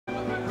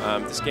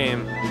This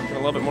game a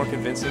little bit more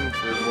convincing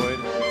for Void.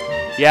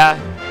 Yeah,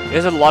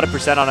 there's a lot of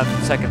percent on a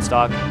second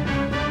stock.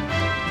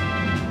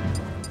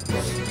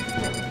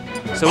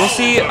 So we'll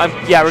see.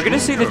 Yeah, we're gonna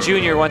see the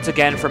junior once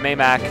again from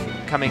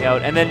aMac coming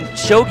out, and then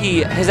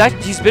Shoghi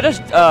he's been a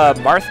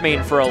Marth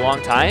main for a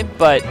long time,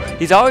 but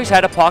he's always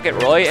had a pocket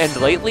Roy, and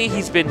lately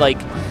he's been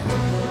like,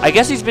 I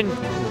guess he's been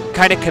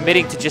kind of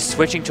committing to just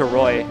switching to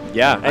Roy.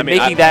 Yeah, and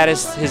making that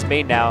as his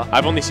main now.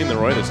 I've only seen the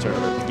Roy this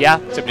tournament. Yeah.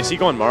 Except is he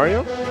going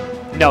Mario?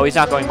 No, he's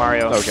not going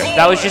Mario. Okay.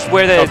 That was just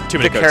where the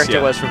character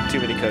yeah. was from Too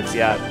Many Cooks.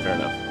 Yeah. Fair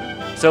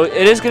enough. So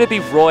it is going to be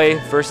Roy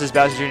versus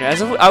Bowser Jr.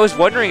 I was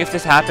wondering if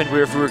this happened,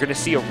 if we were going to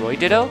see a Roy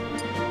Ditto,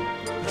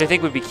 which I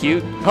think would be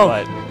cute. Oh.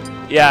 But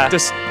yeah.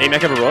 Does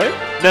aMac have a Roy?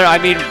 No, I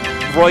mean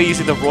Roy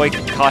using the Roy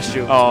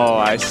costume. Oh,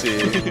 I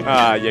see.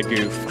 Ah, you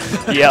goof.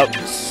 Yep.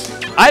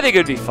 I think it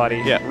would be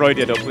funny. Yeah, Roy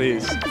Ditto,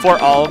 please. For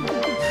Alm.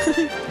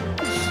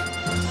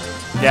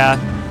 Yeah.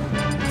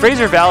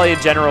 Fraser Valley in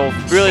general,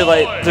 really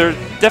like, they're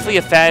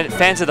definitely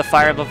fans of the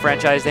Fire Emblem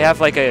franchise. They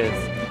have like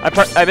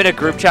I'm in a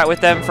group chat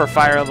with them for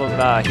Fire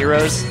Emblem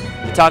Heroes.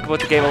 We talk about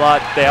the game a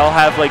lot. They all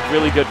have like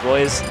really good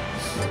Roys.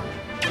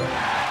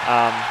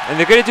 And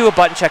they're going to do a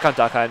button check on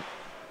Duck Hunt,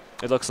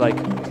 it looks like.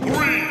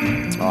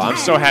 Oh, I'm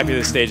so happy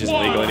this stage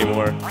isn't legal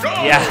anymore.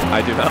 Yeah.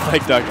 I do not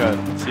like Duck Hunt.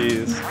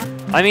 Jeez.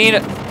 I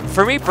mean,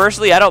 for me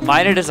personally, I don't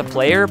mind it as a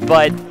player,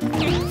 but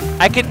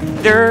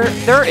there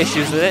are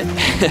issues with it.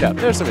 Yeah,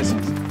 there's some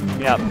issues.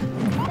 Yeah.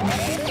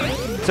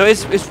 So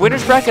is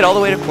winner's bracket all the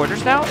way to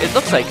quarters now? It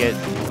looks like it.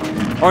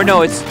 Or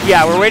no,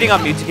 yeah, we're waiting on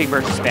Mutaking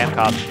versus Spam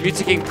Cop.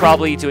 Mutaking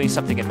probably doing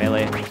something in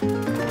Melee. Of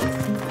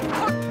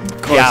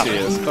course he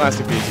is.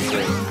 Classic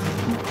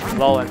BC3.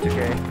 Lol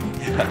M2K.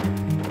 Yeah.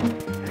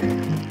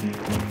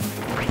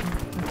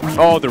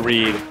 Oh, the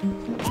read.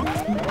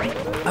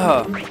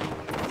 Oh.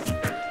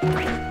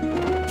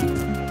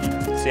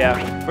 So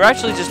yeah, we're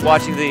actually just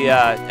watching the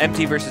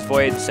MT versus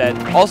Void set,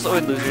 also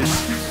in losers.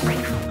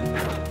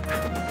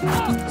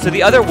 So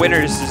the other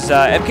winners is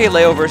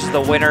MKLeo versus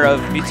the winner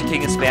of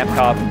Mutaking and Spam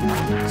Cop.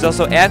 There's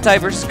also Anti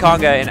versus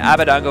Konga and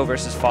Abadango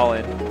versus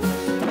Falln.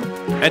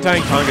 Anti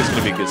and Konga is going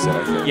to be a good set,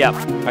 I think. Yeah.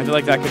 I feel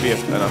like that could be an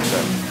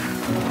upset.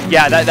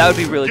 Yeah, that would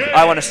be really cool.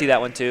 I want to see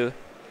that one too.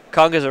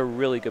 Konga's a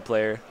really good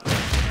player. He's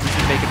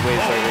been making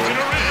waves lately.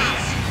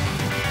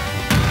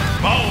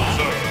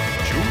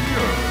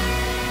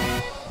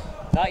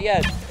 Not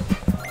yet.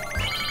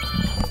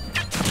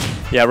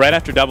 Yeah, right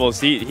after doubles,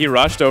 he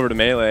rushed over to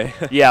Melee.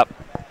 Yep.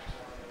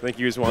 I think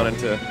he was wanting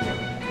to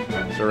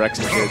wreck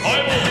some kids.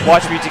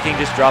 Watch Mutaking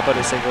just drop out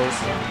of singles.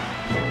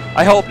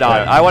 I hope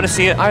not. Yeah. I want to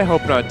see it. I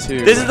hope not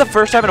too. This is the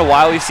first time in a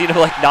while we've seen him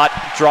like not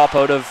drop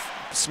out of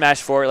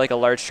Smash 4 at like a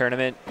large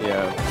tournament.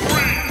 Yeah.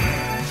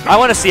 I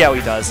want to see how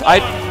he does.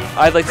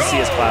 I'd like to see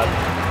his cloud.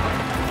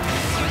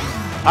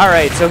 All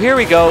right, so here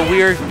we go.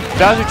 We're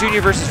Bowser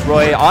Jr. versus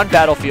Roy on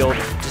Battlefield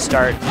to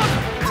start.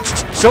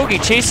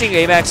 Shoghi chasing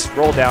aMac's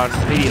roll down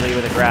immediately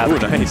with a grab. Ooh,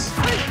 nice.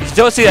 You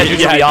don't see that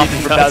usually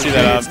often from Bowser Jr.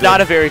 It's often. not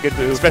a very good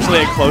move. Especially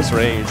at close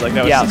range. Like,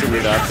 that was such a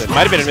weird option.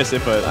 Might have been a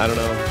misinput. I don't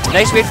know.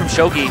 Nice wait from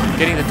Shoghi,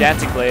 getting the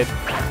dancing blade.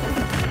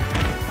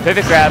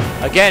 Pivot grab.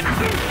 Again,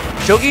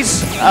 Shoghi's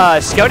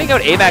scouting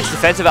out aMac's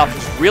defensive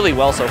options really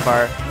well so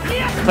far.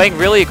 Playing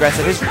really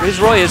aggressive. His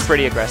Roy is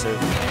pretty aggressive.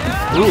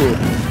 Ooh,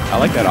 I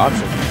like that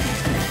option.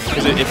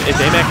 Because if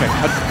aMac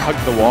had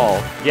hugged the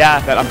wall, yeah,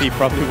 that up B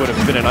probably would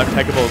have been an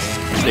impeccable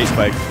stage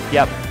spike.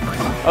 Yep.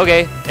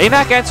 Okay,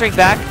 aMac answering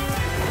back.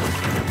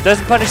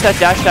 Doesn't punish that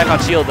dash attack on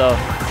shield though,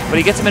 but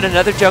he gets him in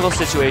another juggle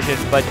situation,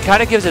 but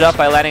kind of gives it up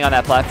by landing on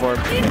that platform.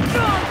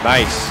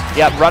 Nice.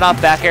 Yep, run off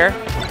back air.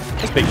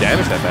 That's big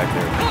damage that back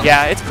there.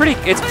 Yeah, it's pretty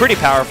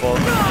powerful.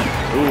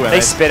 Ooh,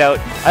 they spit out.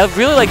 I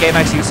really like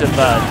aMac's use of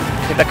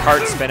the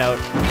cart spin out.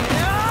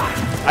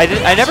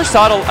 I never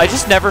saw it. I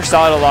just never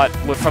saw it a lot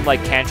from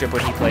like Cantrip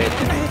when he played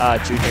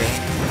Junior.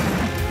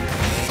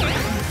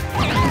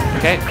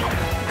 Okay,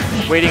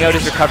 waiting out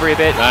his recovery a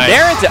bit. Nice.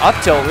 There into up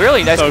tilt.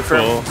 Really nice so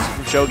confirm cool.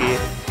 from Shoghi.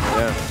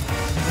 Yeah.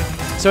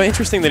 So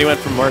interesting that he went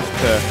from Marth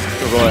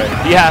to Roy.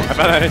 Yeah. I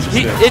found that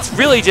interesting. It's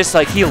really just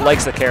like he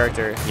likes the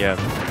character. Yeah.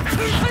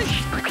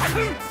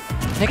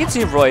 I can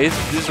see Roy.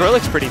 His Roy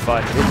looks pretty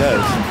fun. It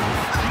does.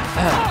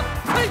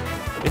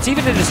 It's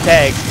even in his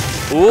tag.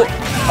 Ooh.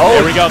 Oh,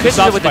 there we go. Kisses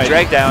it with the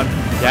drag down.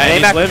 Yeah,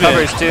 and aMac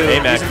recovers too.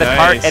 aMac, using the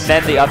cart and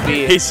then the up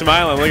B. He's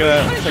smiling. Look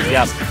at that.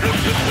 Yep.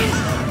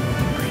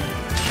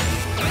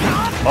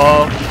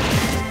 Oh.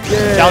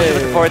 Down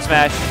with the forward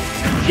smash.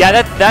 Yeah,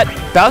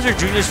 that Bowser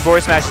Jr.'s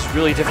forward smash is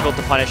really difficult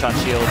to punish on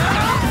shield.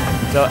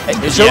 So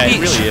Shoghi,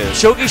 it really is.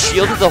 Shoghi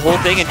shielded the whole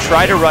thing and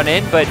tried to run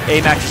in, but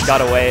aMac just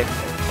got away.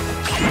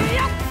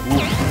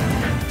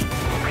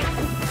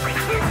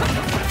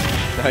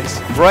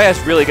 Nice. Roy has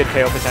really good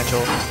KO potential.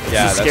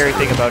 That's the scary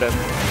thing about him.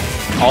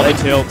 All the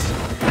tilts.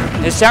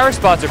 His tower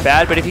spots are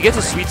bad, but if he gets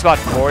a sweet spot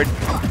forward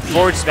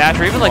smash,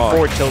 or even like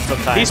forward tilt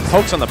sometimes. These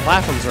pokes on the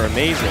platforms are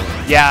amazing.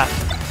 Yeah.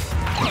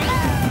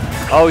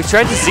 Oh, he's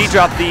trying to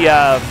Z-drop the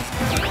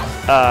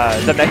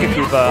Mecha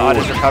Koopa on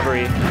his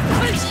recovery.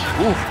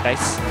 Ooh,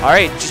 nice. All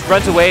right, just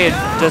runs away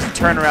and does a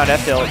turnaround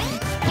F tilt.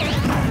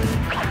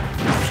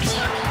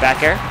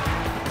 Back air.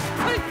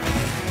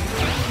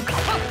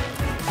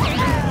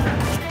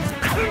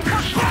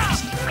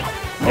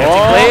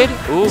 Blade.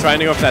 Ooh. Trying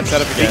to go for that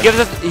setup again.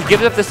 He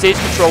gives up the stage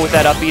control with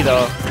that up B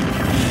though.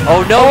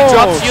 Oh no, he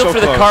drops shield so for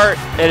close. the cart,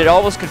 and it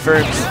almost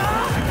confirms.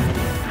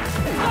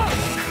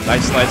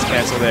 Nice slides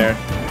cancel there.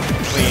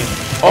 Clean.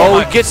 Oh,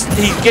 he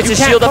gets his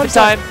shield up in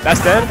time.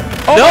 That's dead?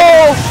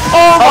 No!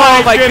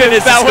 Oh my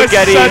goodness, that was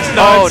spaghetti. such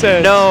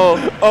nonsense. Oh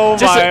no. Oh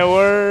my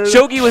word.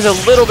 Shoghi was a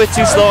little bit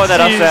too slow on that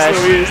up smash.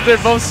 Louise.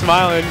 They're both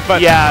smiling,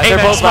 but yeah, they're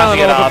both smiling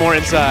a laughing it little off. bit more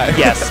inside.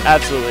 Yes,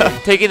 absolutely.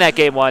 Taking that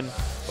game 1.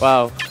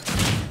 Wow.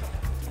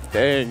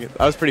 Dang, that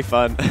was pretty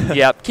fun.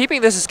 Yeah,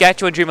 keeping the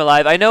Saskatchewan dream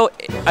alive. I know,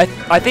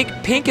 I think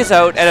Pink is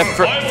out, and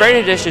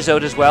Fred Dish is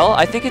out as well.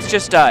 I think it's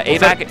just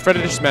aMac. Fred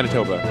Dish is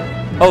Manitoba.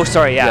 Oh,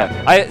 sorry,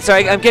 yeah.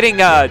 I'm getting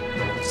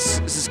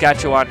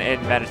Saskatchewan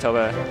and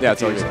Manitoba. Yeah,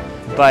 it's all confused.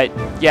 good. But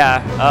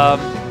yeah,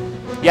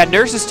 yeah,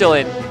 Nurse is still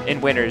in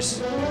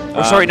winners.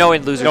 Or sorry, no,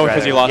 in losers. No,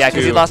 because he lost. Yeah,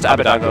 because he lost to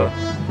Abadango.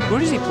 Abadango. Who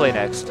does he play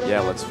next? Yeah,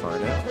 let's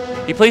find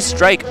it. He plays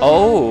Strike.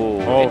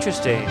 Oh,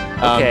 interesting.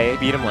 Okay. He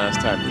beat him last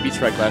time. He beat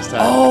Strike last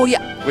time. Oh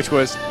yeah. Which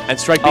was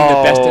Strike being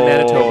the best in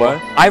Manitoba.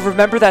 I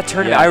remember that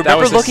tournament. Yeah, I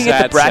remember looking at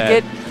the sad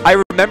bracket.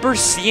 I remember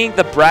seeing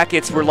the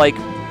brackets were like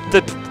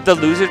the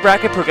losers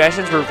bracket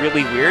progressions were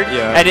really weird.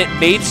 Yeah. And it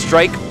made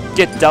Strike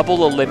get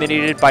double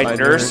eliminated by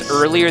Nurse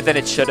earlier than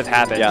it should have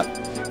happened. Yeah.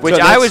 Which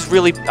So I was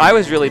really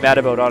mad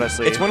about,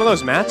 honestly. It's one of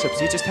those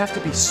matchups. You just have to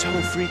be so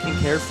freaking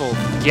careful.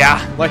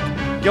 Yeah. Like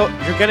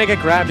you're gonna get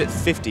grabbed at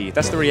 50.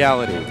 That's the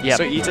reality. Yep.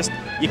 So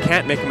you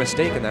can't make a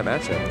mistake in that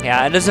matchup.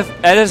 Yeah, and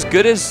as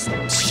good as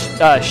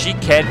she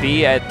can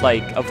be at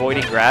like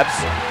avoiding grabs,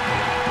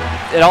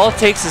 all it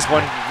takes is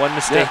one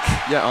mistake.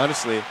 Yeah,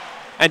 honestly.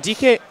 And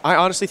DK, I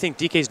honestly think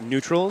DK's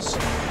neutrals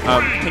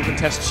can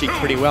contest Sheik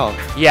pretty well.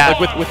 Yeah.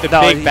 Like with the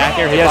big back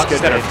air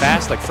hitboxes that are range.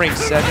 fast, like frame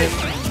 7,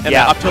 and the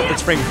up tilt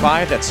that's frame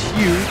 5, that's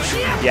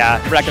huge.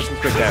 Yeah. Rack up some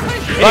quick damage.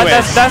 But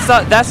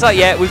that's not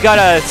yet. We've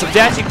got some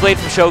dashing blade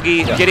from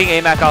Shoghi, getting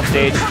aMac off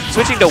stage,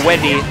 switching to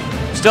Wendy.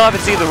 Still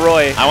haven't seen the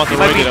Roy. I want the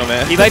Roy Ditto,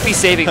 man. He might be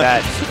saving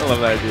that. I love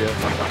that idea.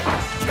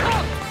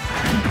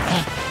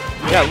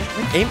 Yeah,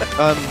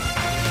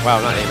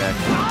 wow, not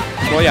aMac.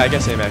 Well, yeah, I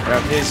guess aMac.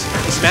 His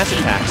smash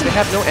attacks, they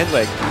have no end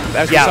leg.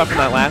 As we saw from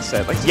that last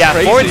set. Like,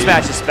 forward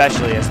smash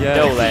especially has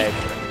no leg.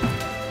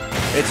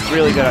 It's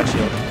really good on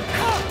shield.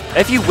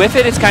 If you whiff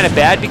it, it's kind of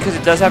bad because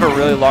it does have a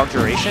really long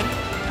duration,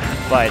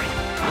 but it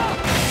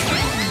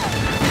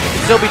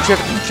can still be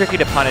tricky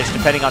to punish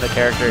depending on the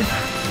character.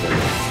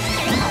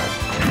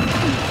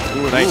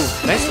 Ooh,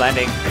 nice. Ooh, nice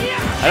landing.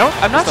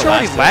 I'm not sure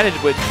what he landed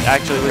with,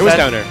 actually. It was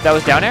down air. That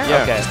was down air?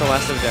 Yeah, okay. it's the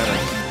last of down air.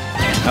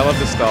 I love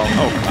this stall.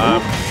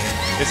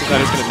 This is not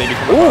just going to maybe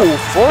come Ooh,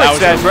 forward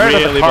smash right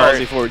out of the cart.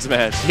 Ballsy forward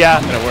smash. Yeah.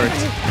 And it worked.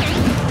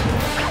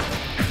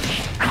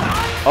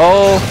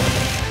 Oh,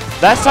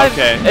 last time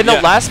in the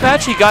yeah. last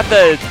match he got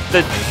the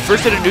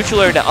first hit of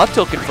neutral air to up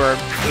tilt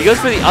confirmed. He goes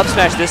for the up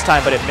smash this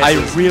time, but it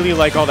misses. I really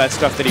like all that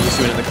stuff that he was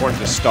doing in the corner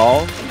to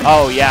stall.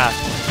 Oh yeah.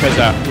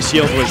 Because his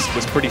shield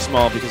was pretty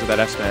small because of that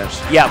F smash.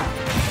 Yep.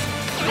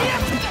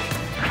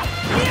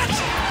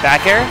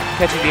 Back air,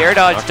 catching the air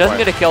dodge, doesn't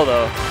get a kill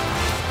though.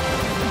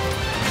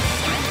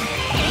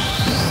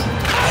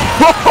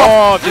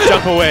 Oh, to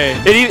jump away.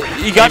 And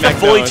he got the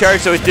fully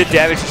charged, so it did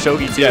damage to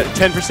Shoghi too. Yeah,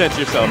 10% to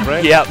yourself,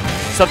 right? Yep,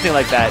 something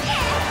like that.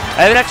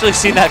 I haven't actually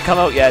seen that come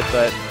out yet,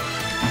 but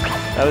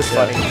that was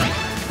funny.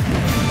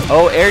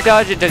 Oh, air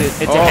dodge into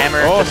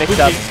hammer to mix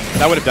up.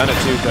 That would have done it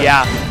too. But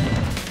yeah.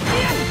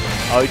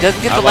 Oh, he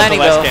doesn't get the landing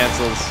though.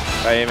 Cancels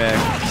by aMac.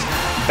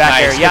 Back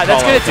air. Yeah,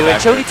 that's gonna do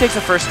it. Shoghi takes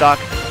the first stock.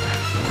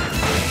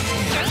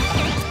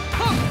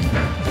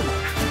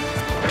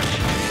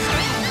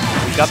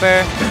 Up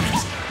air.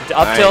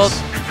 Up tilt,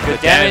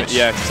 good damage.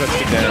 Yeah, such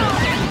good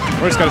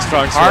damage. Roy's got a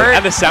strong sword,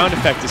 and the sound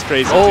effect is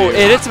crazy Oh, too.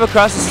 it hits him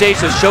across the stage,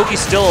 so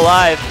Shoghi's still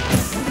alive.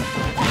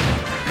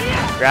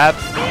 Grab.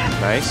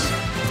 Nice.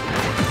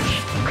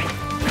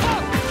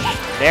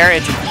 There,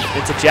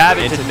 it's a jab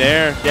into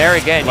Nair. There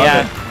again,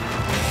 Love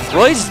it.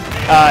 Roy's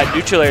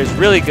neutral air is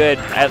really good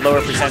at lower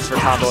percents for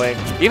comboing.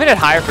 Even at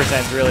higher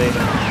percents, really.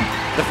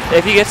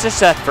 If he gets just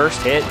that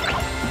first hit,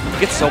 he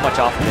gets so much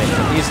off of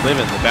it. He's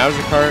living. The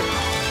Bowser cart.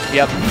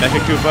 Yep. Mecha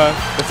Koopa.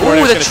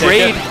 Ooh, the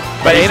trade.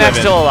 But aMac's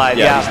still alive,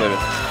 yeah. He's living.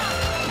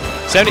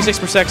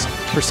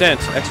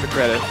 76% extra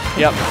credit.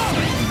 Yep.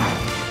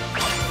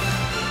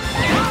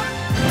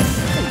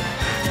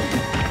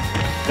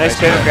 Nice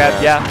pivot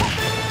grab, yeah.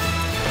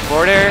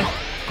 Forward air.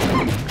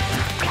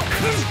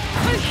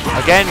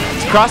 Again,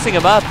 he's crossing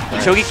him up.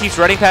 Nice. Shoghi keeps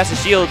running past the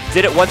shield.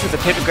 Did it once with the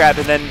pivot grab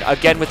and then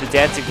again with the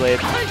dancing blade.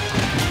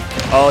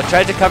 Oh,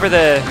 tried to cover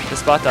the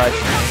spot dodge.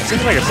 It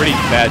seems like a pretty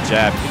bad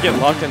jab. You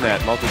get locked in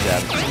that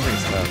multi-jab. It seems like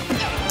it's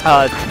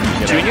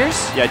tough. Juniors?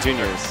 Yeah,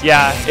 juniors.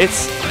 Yeah,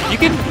 you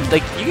can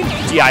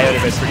DI out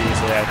of it pretty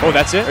easily. I think. Oh,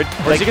 that's it? Or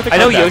like, does he get the I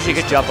know Yoshi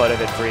could jump out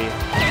of it free.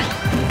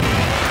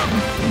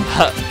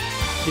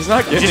 He's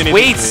not getting just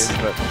waits.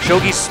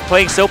 Shoghi's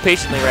playing so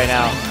patiently right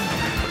now.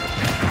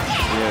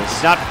 He is.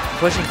 He's not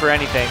pushing for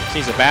anything.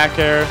 He's a back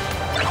air.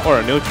 Or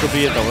a neutral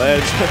B at the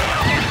ledge.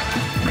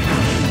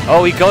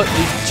 Oh, he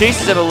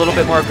chases him a little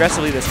bit more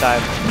aggressively this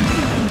time.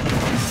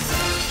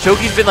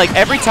 Shoghi's been like,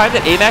 every time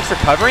that aMac's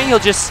recovering, he'll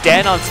just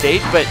stand on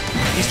stage, but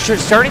he's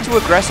starting to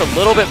aggress a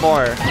little bit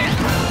more.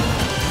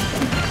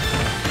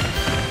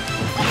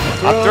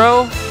 Up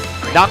throw?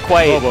 Not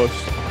quite. Almost.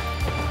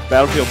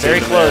 Battlefield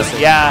very close,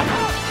 yeah.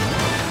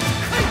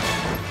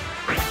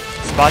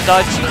 Spot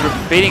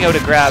dodge, baiting out a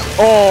grab.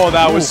 Oh,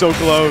 that was so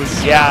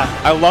close. Yeah.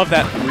 I love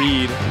that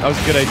read. That was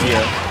a good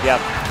idea.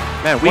 Yep.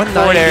 Man, Weak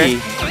forward air.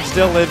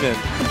 Still living.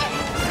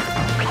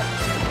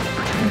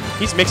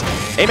 He's mixing.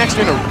 aMac's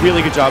doing a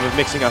really good job of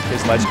mixing up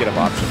his ledge get-up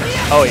options.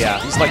 Oh, yeah.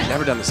 He's like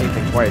never done the same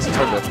thing twice. It's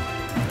hard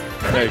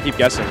to keep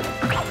guessing.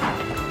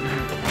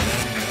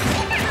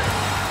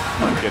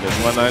 Oh my goodness,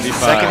 195.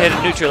 Second hit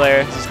of neutral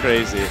air. This is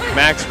crazy.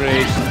 Max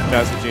Rage,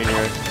 Bowser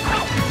Jr.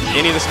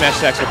 Any of the smash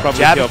attacks will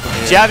probably kill from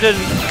here. Jab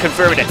doesn't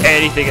confirm to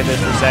anything in this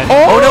percent.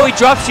 Oh no, he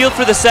dropped shield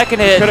for the second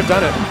hit. Could have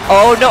done it.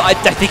 Oh no, I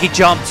think he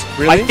jumped.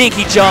 Really? I think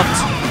he jumped.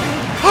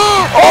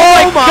 Oh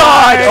my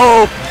god!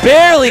 Oh,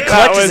 barely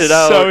clutches it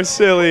out. That was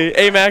so silly.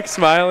 aMac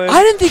smiling.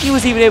 I didn't think he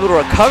was even able to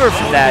recover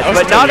from that.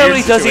 But not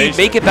only does he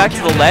make it back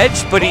to the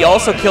ledge, but he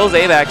also kills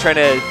aMac trying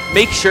to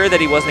make sure that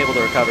he wasn't able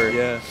to recover.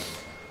 Yeah.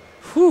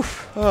 Whew.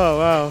 Oh,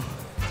 wow.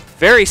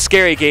 Very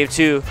scary game,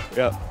 too.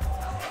 Yep.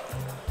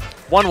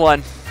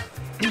 1-1.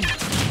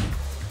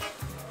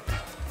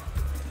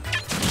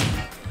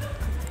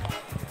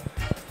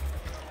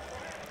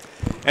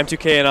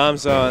 M2K and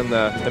aMSa on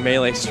the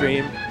Melee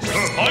stream.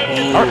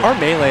 Our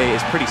Melee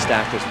is pretty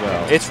stacked as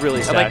well. It's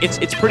really stacked.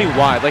 Like, it's pretty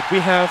wide. Like, we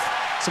have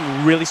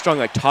some really strong,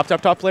 like, top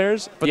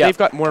players, but they've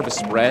got more of a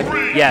spread.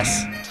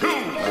 Yes.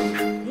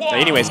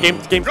 Anyways, game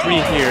 3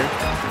 here.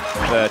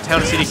 The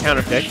Town City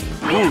counter pick.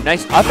 Ooh,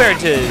 nice up air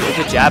into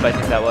jab, I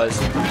think that was.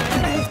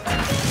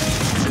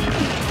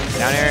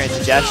 Down air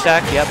into jab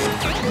stack, yep.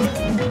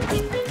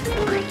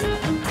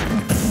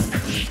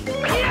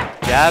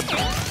 Jab.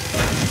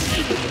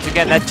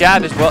 Again, that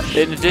jab is, well,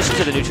 in addition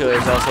to the neutral air,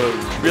 is also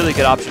a really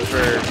good option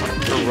for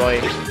Roy.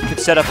 Could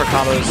set up for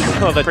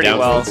combos pretty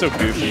well. It's so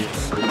goofy.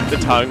 The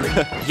tongue.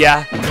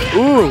 Yeah.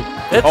 Ooh.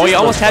 Oh, he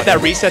almost had that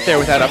reset there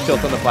with that up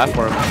tilt on the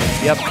platform.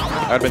 Yep.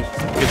 That would have been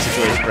a good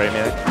situation for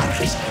aMac.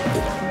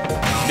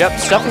 Yep,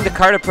 stuffing the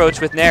card approach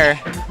with Nair.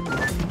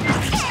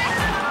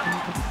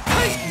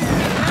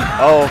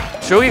 Oh,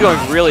 Shoghi going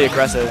really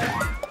aggressive.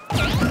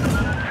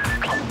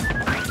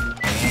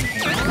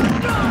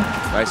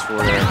 Nice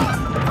forward air.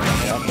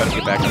 Yeah, better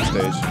get back on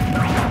stage.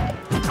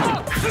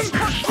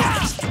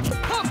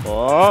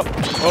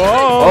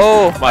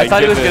 Oh, I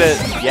thought he was gonna,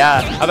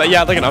 yeah. I thought,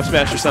 yeah, like an up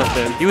smash or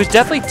something. He was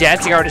definitely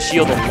dancing around his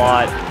shield a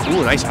lot.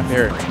 Ooh, nice up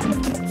air.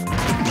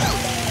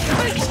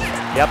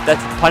 Yep,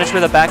 that's punished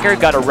with a back air.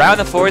 Got around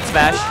the forward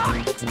smash.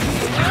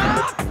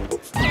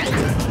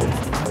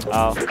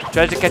 Oh,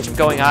 tried to catch him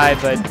going high,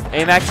 but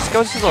aMac just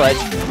goes to the ledge.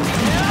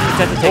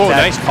 To take that.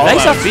 Nice call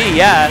nice out. up B,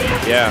 yeah.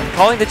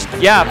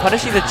 Yeah.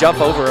 Punishing the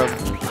jump over him.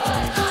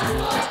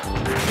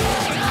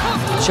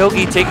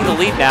 Shoghi taking the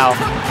lead now.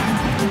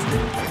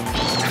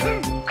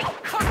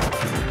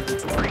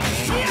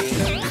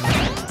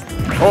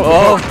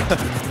 Oh.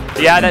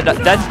 Yeah,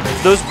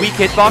 those weak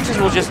hitboxes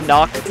will just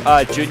knock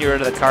Junior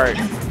into the cart.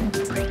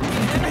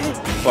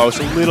 Well, it's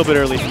a little bit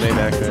early from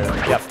aMac there.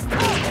 Yep.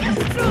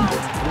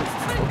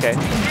 Okay.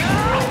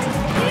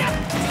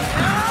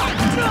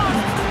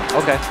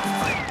 Okay.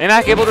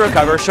 aMac able to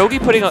recover. Shoghi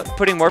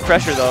putting more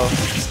pressure though.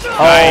 Nice.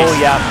 Oh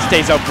yeah.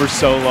 Stays up for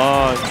so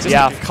long. It's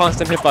just a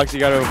constant hitbox you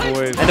gotta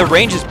avoid. And the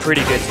range is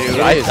pretty good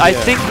too. I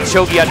think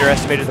Shoghi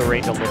underestimated the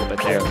range a little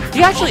bit there.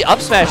 He actually up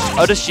smashed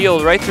out of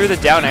shield right through the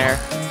down air.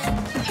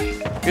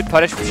 Good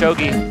punish from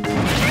Shoghi.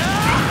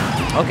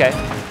 Okay.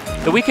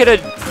 The weak hit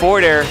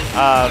forward air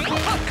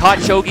caught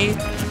Shoghi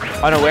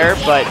unaware,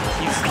 but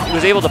he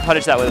was able to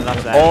punish that with an up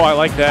smash. Oh, I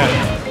like that.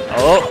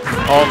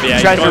 Oh, yeah.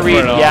 Tries to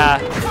read, yeah.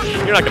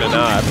 You're not gonna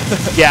not.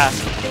 Yeah.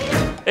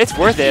 It's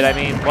worth it, I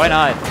mean, why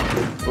not?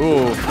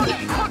 Ooh.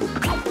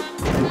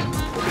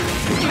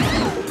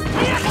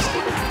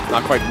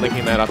 Not quite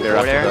linking that up there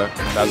after the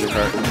Bowser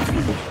cart.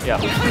 Yeah.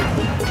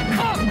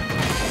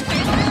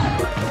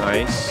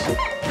 Nice.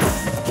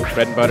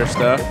 Bread and butter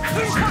stuff.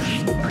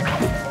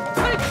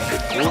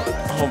 Ooh.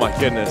 Oh my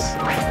goodness.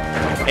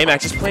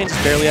 aMac just playing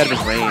just barely out of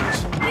his range.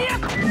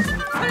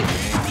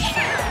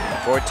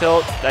 Forward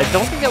tilt. I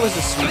don't think that was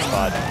the sweet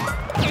spot.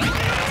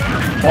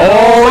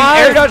 Oh,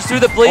 he air dodged through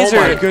the blazer.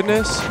 Oh my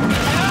goodness.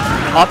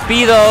 Up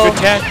B though. Good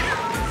tech.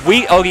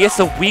 Oh, he gets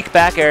the weak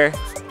back air.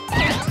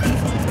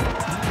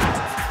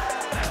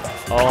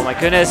 Oh my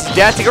goodness.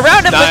 Dancing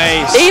around him.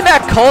 Nice. But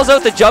aMac calls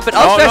out the jump and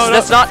up smash.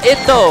 That's not it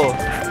though.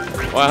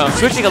 Wow.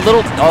 Switching a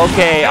little.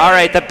 Okay, all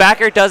right. The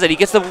back air does it. He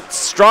gets the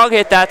strong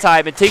hit that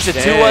time and takes a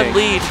 2-1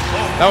 lead.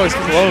 That was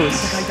close.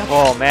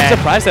 Oh man. I'm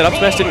surprised that up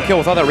smash didn't kill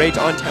with all that rage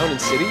on Town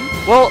and City.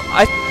 Well,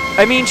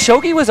 I mean,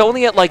 Shoghi was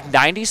only at like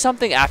 90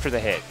 something after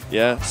the hit.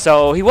 Yeah.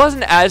 So he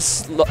wasn't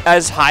as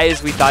high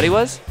as we thought he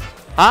was.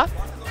 Huh?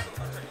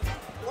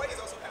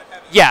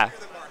 Yeah.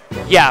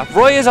 Yeah,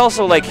 Roy is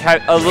also like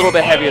a little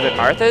bit heavier than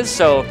Marth is,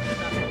 so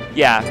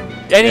Yeah,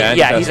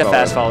 and he's a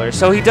fast faller,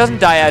 so he doesn't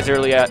die as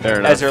early off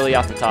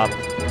the top.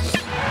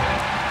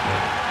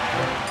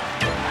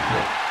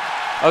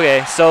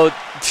 Okay, so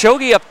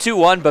Shoghi up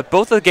 2-1, but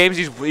both of the games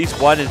he's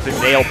won has been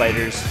nail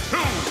biters. 2,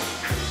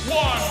 1,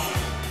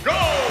 go!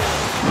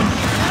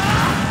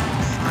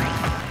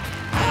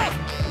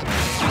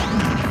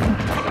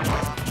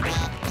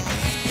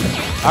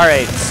 All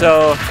right,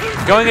 so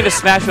going into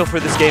Smashville for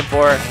this game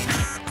 4.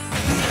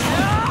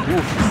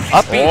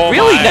 Upbeat,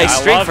 really nice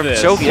string from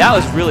Shoghi. That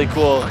was really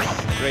cool.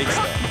 Great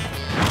stuff.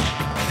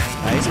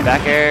 Nice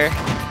back air.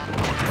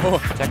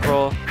 Tech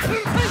roll.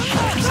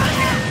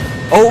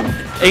 Oh,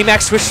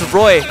 aMac switched to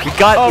Roy. We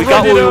got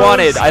what we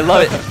wanted. I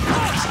love it.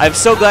 I'm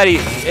so glad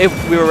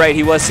we were right.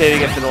 He was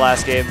saving it for the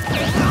last game.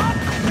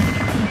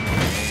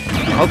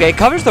 Okay,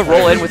 covers the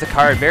roll in with the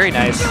card. Very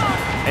nice.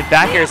 And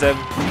back airs him.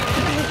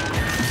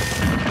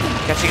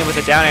 Catching him with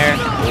a down air.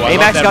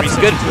 aMac's got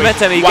some good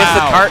momentum. He gets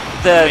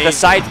the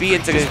side B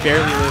into He's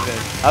barely living.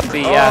 Up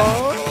B, yeah.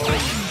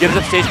 Gives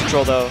up stage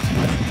control though.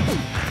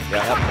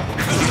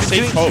 Yeah.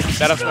 Stage poke.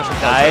 That up special.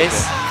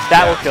 Nice.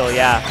 That will kill,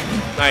 yeah.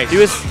 Nice.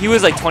 He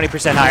was like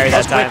 20% higher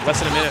that time. Less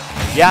than a minute.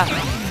 Yeah.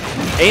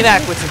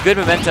 aMac with some good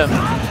momentum.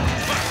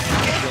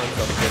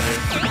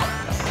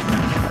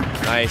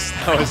 Nice.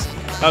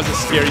 That was a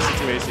scary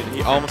situation.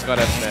 He almost got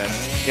F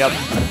smash. Yep.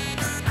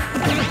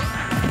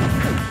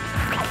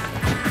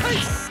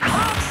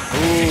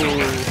 Ooh.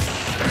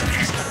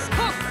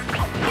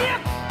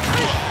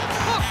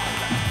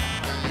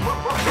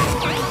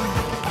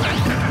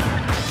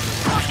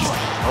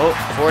 Oh,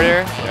 forward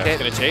air. Yeah, okay.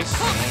 Gonna chase.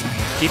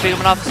 Keeping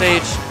him off the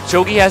stage.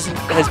 Shoghi has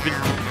been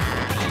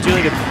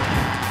doing a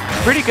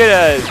pretty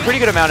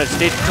good amount of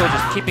stage control,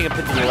 just keeping him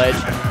into the ledge.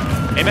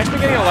 aMac's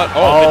been getting a lot.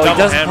 Oh, he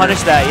doesn't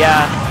punish that.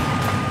 Yeah.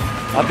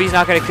 Up B's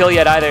not gonna kill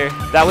yet either.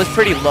 That was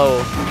pretty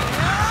low.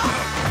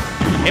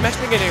 aMac's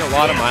been getting a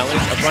lot of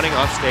mileage of running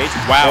off stage.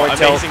 Wow, Forward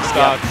amazing tilt.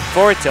 stock. Yeah.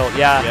 Forward tilt,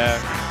 yeah.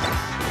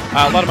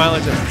 Yeah. A lot of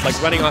mileage of like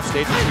running off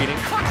stage and cheating.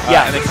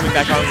 Yeah. And then coming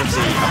back on with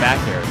the back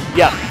air.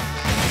 Yeah.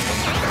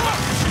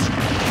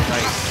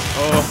 Nice.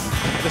 Oh,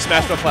 the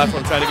Smashville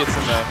platform trying to get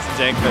some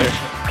jank there.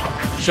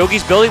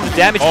 Shoghi's building the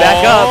damage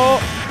back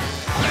up.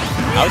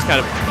 I was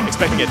kind of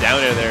expecting a down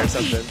air there or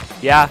something.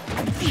 Yeah.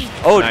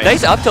 Oh,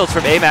 nice up tilts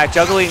from aMac,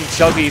 juggling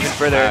Shoghi even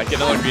further. Get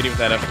another greedy with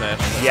that F smash.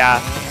 Yeah.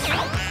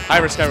 High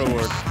risk, high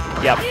reward.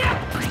 Yep.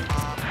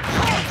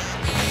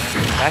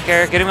 Back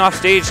air, getting him off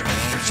stage,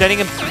 sending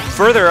him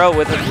further out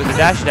with a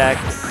dash attack.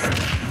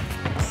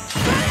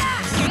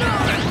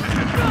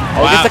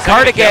 Oh, gets the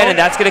card again, and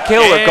that's going to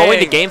kill. We're going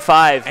to game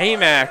 5.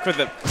 aMac with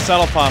the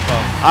subtle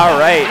pop-up. All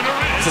right.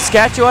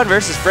 Saskatchewan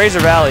versus Fraser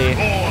Valley.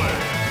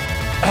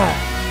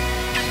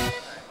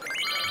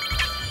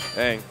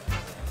 Dang.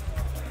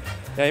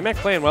 Yeah, aMac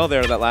playing well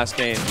there that last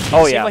game.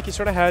 Oh, Seemed yeah. like he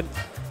sort of had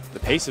the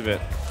pace of it.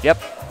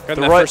 Yep. Got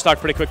in that first stock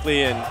pretty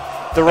quickly, and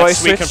the Roy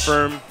sweet switch,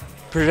 confirm.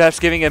 perhaps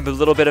giving him a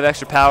little bit of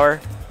extra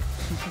power.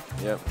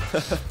 Yep.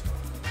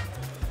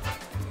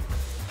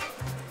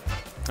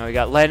 Oh, we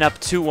got Len up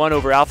 2-1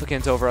 over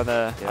Alphicans over on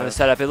the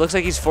setup. It looks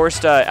like he's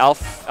forced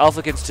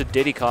Alphicans to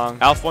Diddy Kong.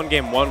 Alph won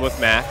game 1 with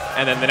Mac,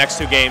 and then the next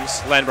 2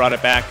 games, Len brought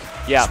it back.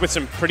 Yeah. Just with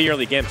some pretty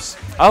early gimps.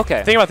 Okay.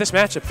 The thing about this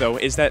matchup, though,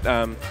 is that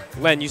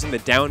Len using the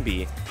down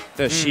B,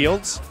 the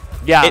shields,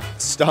 yeah, it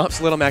stops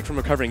Little Mac from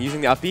recovering.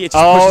 Using the up B, it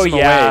just pushes him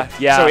away.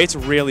 Yeah. So it's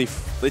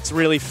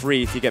really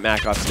free if you get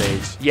Mac off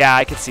stage. Yeah,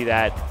 I can see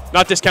that.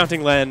 Not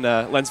discounting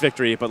Len's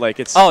victory, but like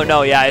it's. Oh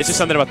no, yeah, it's just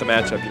something about the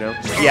matchup, you know.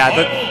 Yeah,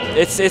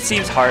 it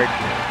seems hard,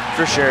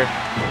 for sure.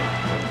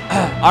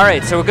 All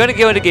right, so we're going to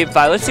go into game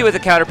 5. Let's see what the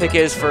counter pick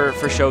is for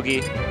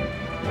Shoghi.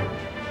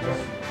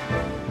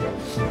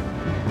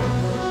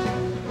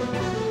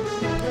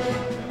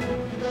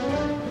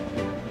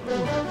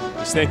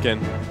 He's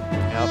thinking.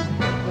 Yep.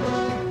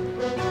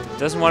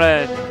 Doesn't want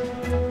to.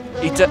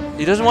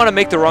 He doesn't want to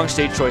make the wrong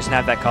stage choice and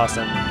have that cost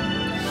him.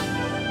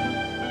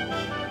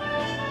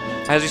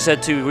 As we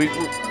said too,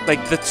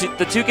 like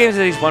the two games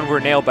that he's won were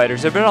nail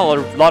biters. There've been a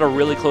lot of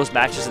really close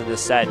matches in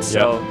this set,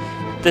 so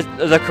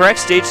the correct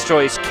stage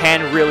choice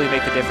can really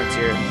make the difference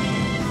here.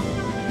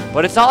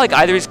 But it's not like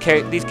either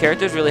of these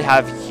characters really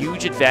have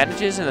huge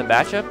advantages in the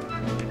matchup,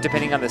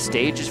 depending on the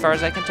stage, as far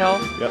as I can tell.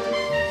 Yep.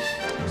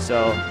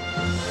 So.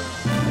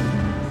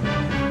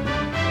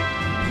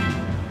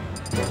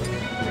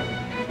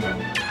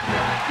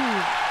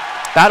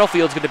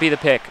 Battlefield's going to be the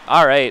pick.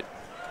 All right.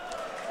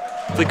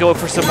 We go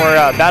for some more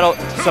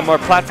some more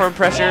platform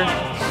pressure.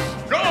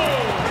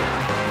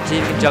 See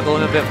if we can juggle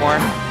him a bit more.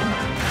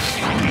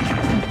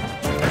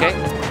 Okay.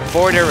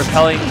 Forward air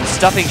repelling,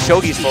 stuffing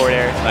Shoghi's forward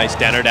air. Nice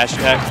down air dash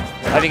attack.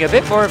 Having a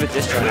bit more of a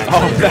discharge.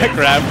 Oh, that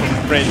grab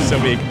from Brain is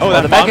so weak. Oh,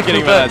 that bomb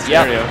getting out of that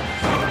scenario.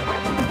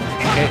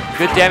 Okay,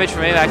 good damage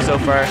from aMac so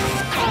far.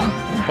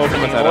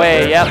 Poking with that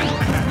away, yep.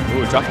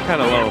 Ooh, dropping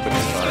kind of low, but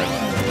it's fine.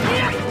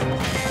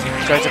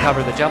 Tries to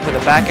cover the jump with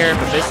a back air,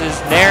 but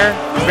misses. Nair,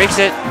 breaks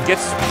it,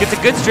 gets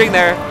a good string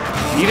there,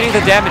 evening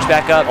the damage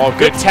back up. Oh,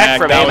 good tech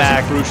from aMac.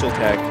 That was a crucial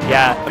tech.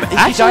 Yeah.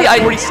 Actually,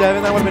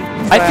 47, that would have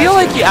been. I feel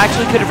like he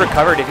actually could have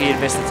recovered if he had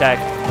missed the tech.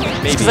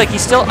 Maybe. Because like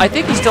I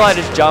think he still had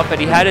his jump and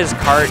he had his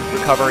cart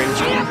recovering.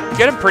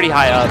 Get him pretty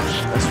high up.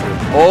 That's true.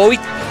 Oh, he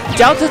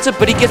down tilts it,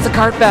 but he gets the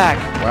cart back.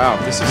 Wow,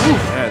 this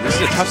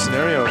is a tough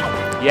scenario.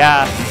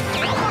 Yeah.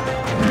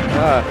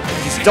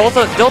 He's dealt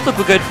up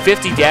a good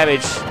 50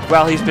 damage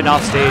while he's been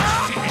off stage.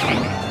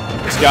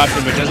 He's got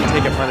him, but doesn't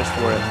take a punish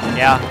for it.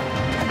 Yeah.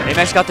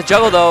 aMac's got the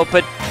juggle though,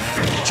 but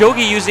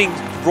Shoghi using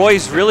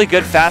Roy's really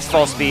good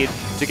fastfall speed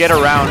to get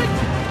around.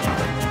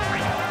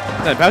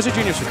 Man, Bowser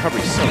Jr.'s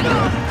recovery is so good.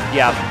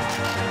 Yeah.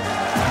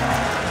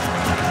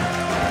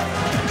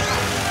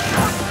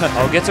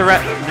 Oh,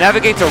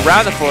 navigates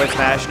around the forward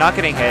smash, not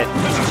getting hit.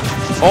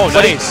 Oh,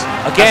 but nice.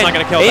 Again, not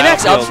gonna kill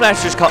aMac's up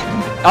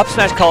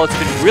smash call has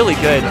been really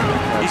good.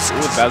 He's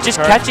just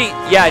catching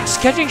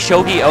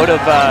Shoghi out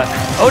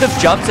of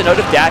jumps and out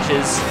of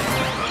dashes.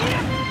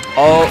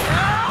 Oh,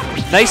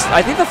 nice.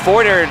 I think the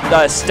forwarder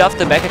stuffed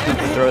the Mecha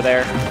Koopa throw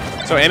there.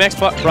 So aMac's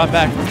brought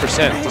back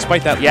percent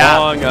despite that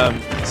long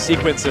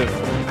sequence of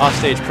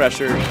offstage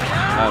pressure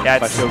by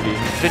Shoghi.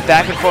 It's been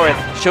back and forth.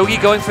 Shoghi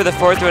going for the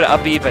forward throw to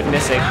up B, but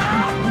missing.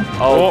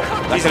 Oh,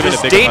 these are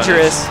just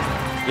dangerous.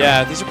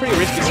 Yeah, these are pretty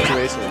risky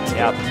situations.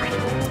 Yep.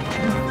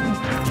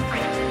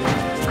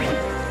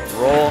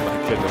 Roll. Oh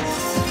my goodness.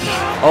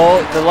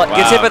 Oh,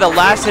 gets hit by the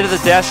last hit of the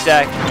dash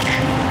stack.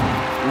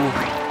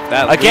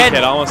 That again,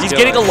 hit almost he's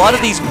getting a lot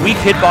of these weak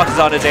hitboxes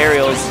on his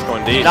aerials.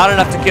 Going deep. Not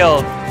enough to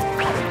kill.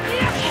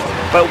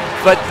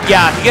 But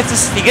yeah, he gets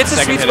a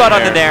sweet spot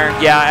on the nair.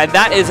 Yeah, and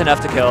that is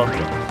enough to kill.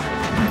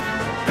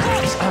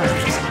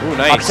 Ooh,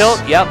 nice. Up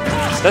tilt, yep.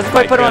 Doesn't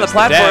quite put him on the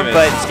platform,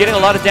 but he's getting a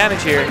lot of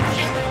damage here.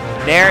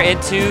 Nair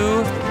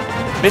into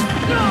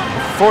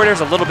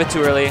forwarder's a little bit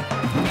too early.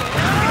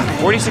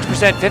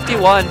 46%,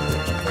 51.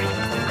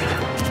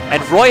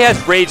 And Roy has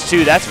rage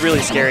too. That's really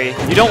scary.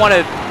 You don't want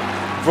to.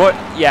 Roy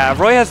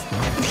has.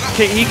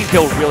 He can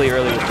kill really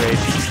early with rage.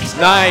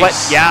 Nice. But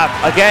yeah,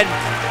 again,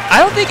 I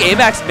don't think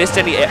aMac's missed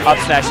any up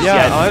smashes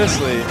yet. Yeah,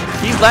 honestly.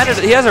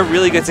 He has a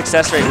really good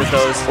success rate with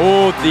those.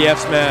 Oh, the F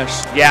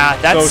smash. Yeah,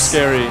 that's so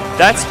scary.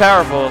 That's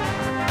powerful.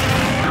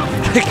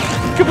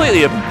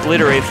 Completely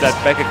obliterates that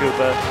Mecha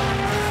Koopa.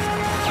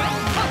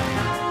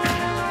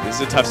 This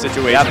is a tough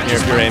situation here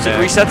if you're aMac.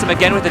 Resets him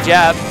again with the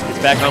jab. Gets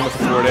back on with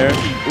the forward air.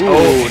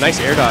 Ooh, nice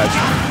air dodge.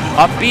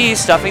 Up B,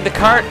 stuffing the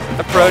cart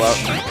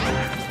approach.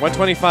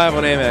 125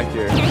 on aMac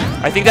here.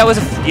 I think that was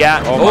a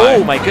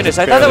Oh my goodness!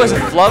 I thought that was a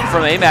flub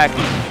from aMac,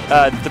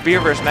 the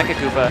beer versus Mecha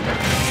Koopa.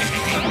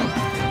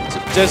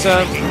 Does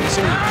Bowser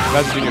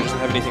Jr. doesn't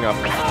have anything off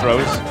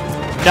throws?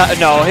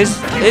 No,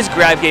 his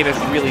grab game is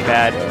really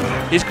bad.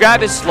 His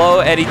grab is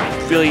slow, and he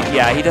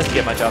doesn't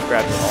get much off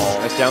grab at all.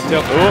 Nice down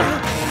tilt. Ooh.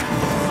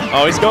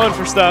 Oh, he's going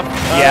for stuff.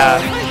 Yeah.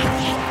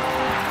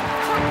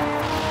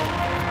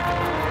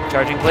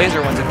 Charging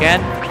Blazer once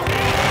again.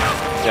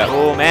 Yeah.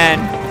 Oh man,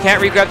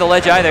 can't re-grab the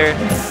ledge either.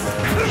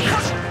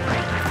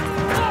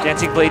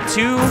 Dancing Blade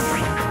 2.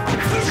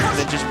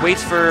 Then just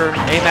waits for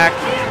aMac.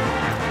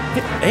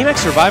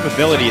 aMac's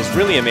survivability is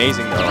really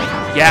amazing though.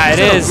 Yeah, it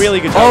is. Really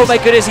good job. Oh my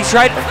goodness, he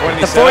tried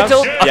the forward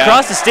tilt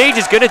across the stage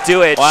is gonna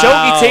do it. Wow.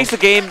 Shoghi takes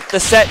the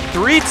set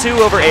 3-2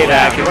 over aMac.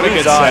 Yeah, what a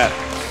good set.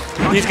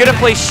 He's gonna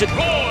play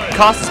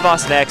Costas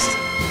Boss next.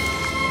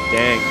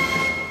 Dang.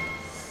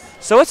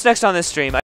 So what's next on this stream?